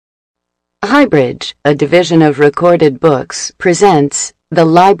Highbridge, a division of Recorded Books, presents The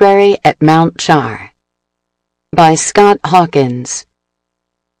Library at Mount Char by Scott Hawkins.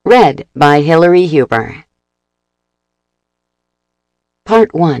 Read by Hilary Huber.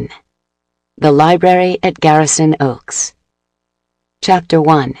 Part 1. The Library at Garrison Oaks. Chapter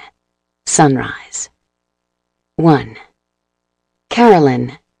 1. Sunrise. 1.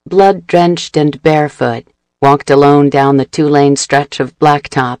 Carolyn, blood-drenched and barefoot, walked alone down the two-lane stretch of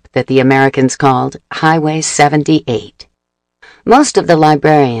blacktop that the Americans called Highway 78. Most of the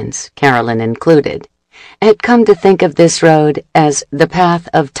librarians, Carolyn included, had come to think of this road as the Path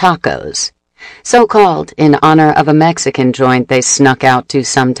of Tacos, so called in honor of a Mexican joint they snuck out to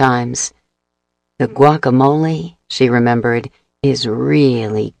sometimes. The guacamole, she remembered, is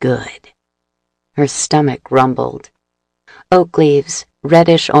really good. Her stomach rumbled. Oak leaves,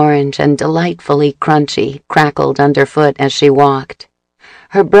 reddish-orange and delightfully crunchy, crackled underfoot as she walked.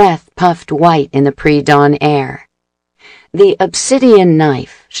 Her breath puffed white in the pre-dawn air. The obsidian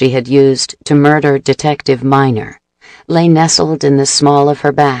knife she had used to murder Detective Miner lay nestled in the small of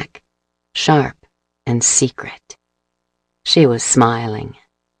her back, sharp and secret. She was smiling.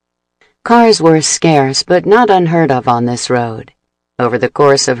 Cars were scarce, but not unheard of on this road. Over the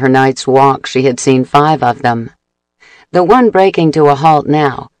course of her night's walk, she had seen 5 of them. The one breaking to a halt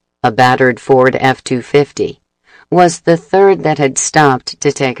now, a battered Ford F-250, was the third that had stopped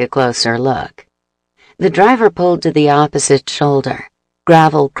to take a closer look. The driver pulled to the opposite shoulder,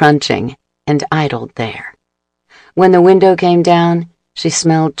 gravel crunching, and idled there. When the window came down, she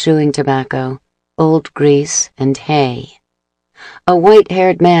smelled chewing tobacco, old grease, and hay. A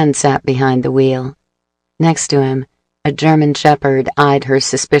white-haired man sat behind the wheel. Next to him, a German shepherd eyed her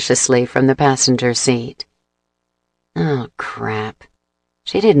suspiciously from the passenger seat. Oh, crap.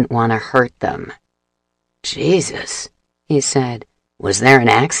 She didn't want to hurt them. Jesus, he said. Was there an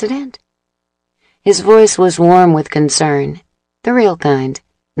accident? His voice was warm with concern, the real kind,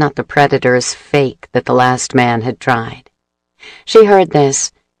 not the predator's fake that the last man had tried. She heard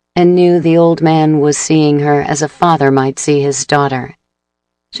this and knew the old man was seeing her as a father might see his daughter.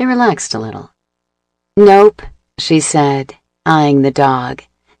 She relaxed a little. Nope, she said, eyeing the dog.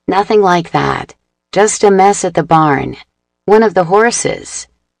 Nothing like that. Just a mess at the barn. One of the horses.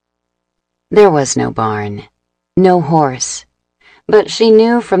 There was no barn, no horse, but she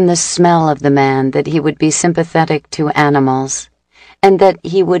knew from the smell of the man that he would be sympathetic to animals, and that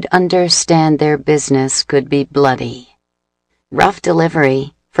he would understand their business could be bloody. Rough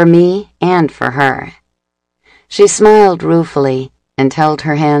delivery, for me and for her. She smiled ruefully and held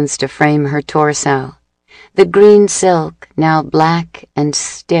her hands to frame her torso, the green silk now black and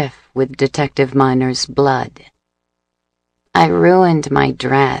stiff with Detective Miner's blood. I ruined my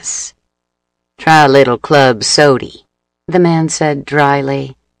dress. Try a little club sody, the man said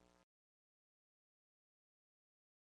dryly,